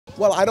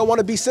Well, I don't want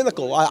to be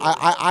cynical.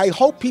 I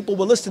hope people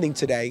were listening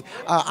today.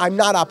 I'm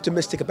not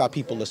optimistic about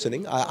people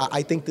listening.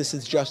 I think this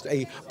is just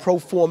a pro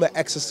forma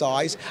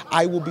exercise.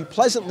 I will be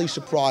pleasantly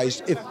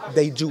surprised if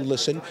they do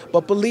listen.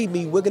 But believe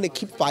me, we're going to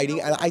keep fighting,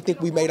 and I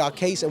think we made our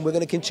case, and we're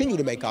going to continue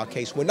to make our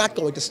case. We're not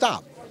going to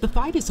stop. The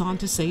fight is on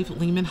to save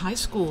Lehman High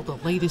School, the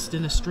latest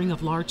in a string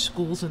of large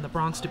schools in the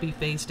Bronx to be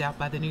phased out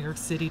by the New York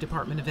City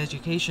Department of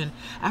Education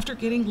after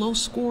getting low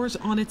scores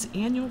on its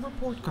annual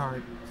report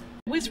card.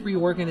 With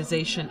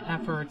reorganization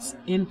efforts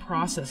in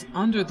process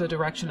under the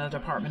direction of the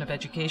Department of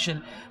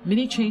Education,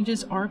 many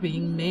changes are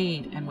being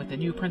made. And with the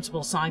new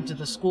principal assigned to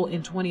the school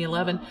in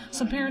 2011,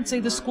 some parents say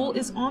the school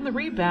is on the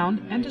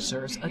rebound and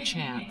deserves a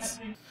chance.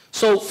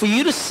 So for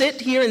you to sit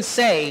here and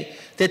say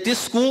that this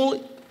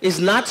school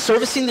is not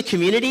servicing the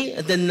community,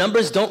 the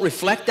numbers don't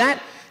reflect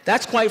that,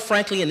 that's quite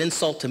frankly an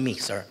insult to me,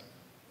 sir.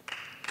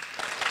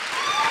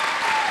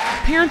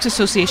 Parents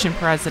Association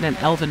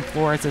President Elvin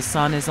Flores'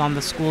 son is on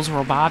the school's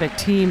robotic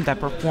team that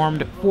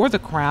performed for the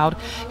crowd.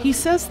 He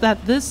says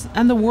that this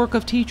and the work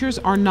of teachers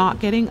are not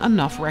getting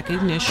enough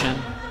recognition.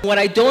 What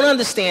I don't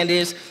understand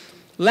is,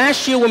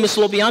 last year when Ms.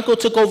 Lobianco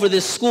took over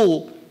this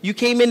school, you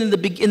came in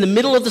the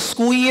middle of the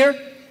school year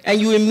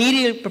and you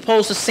immediately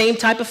proposed the same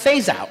type of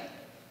phase out.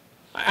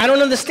 I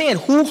don't understand.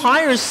 Who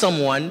hires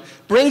someone,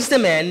 brings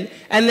them in,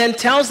 and then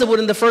tells them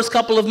within the first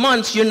couple of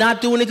months you're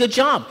not doing a good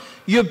job?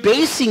 You're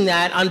basing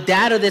that on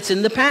data that's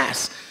in the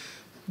past.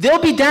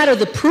 There'll be data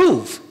to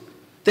prove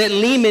that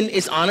Lehman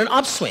is on an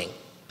upswing.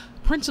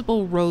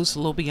 Principal Rose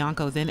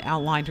Lobianco then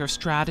outlined her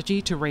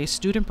strategy to raise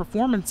student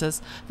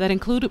performances that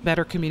include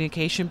better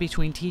communication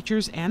between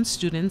teachers and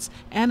students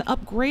and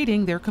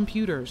upgrading their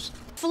computers.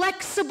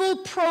 Flexible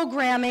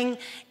programming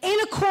in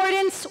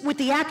accordance with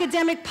the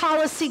academic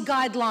policy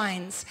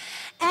guidelines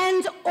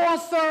and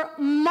offer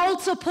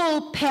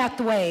multiple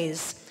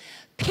pathways.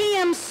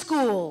 PM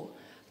school,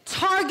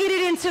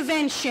 targeted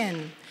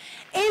intervention,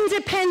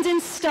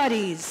 independent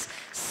studies,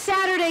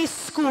 Saturday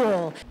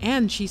school.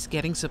 And she's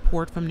getting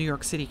support from New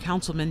York City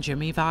Councilman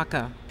Jimmy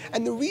Vaca.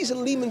 And the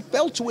reason Lehman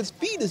fell to its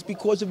feet is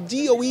because of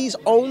DOE's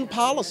own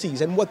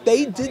policies and what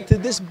they did to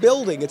this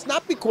building. It's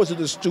not because of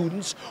the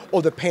students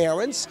or the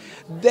parents.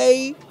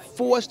 They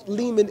forced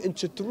Lehman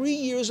into 3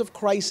 years of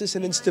crisis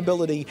and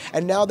instability,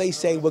 and now they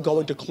say we're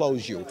going to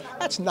close you.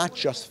 It's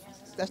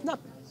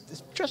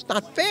just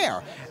not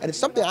fair, and it's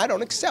something I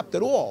don't accept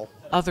at all.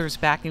 Others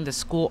backing the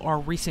school are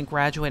recent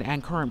graduate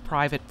and current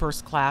private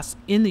first class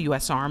in the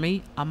U.S.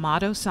 Army,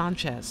 Amado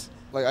Sanchez.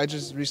 I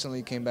just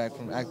recently came back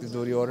from active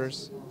duty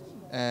orders,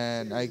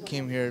 and I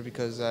came here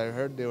because I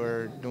heard they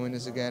were doing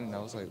this again, and I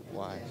was like,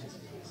 why?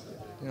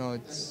 You know,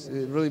 it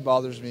really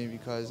bothers me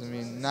because, I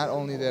mean, not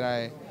only that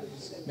I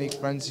make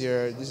friends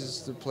here, this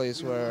is the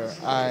place where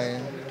I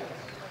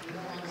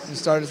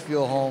started to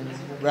feel home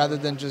rather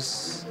than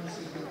just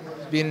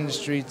being in the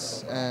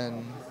streets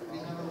and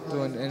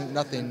doing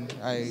nothing.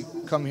 I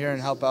come here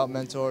and help out,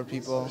 mentor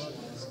people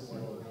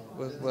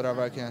with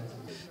whatever I can.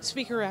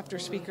 Speaker after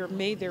speaker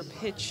made their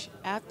pitch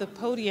at the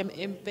podium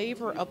in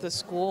favor of the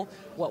school.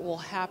 What will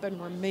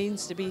happen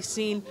remains to be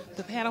seen.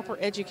 The panel for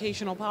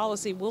educational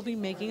policy will be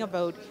making a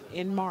vote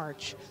in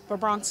March. For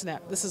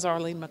BronxNet, this is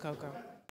Arlene Makoko.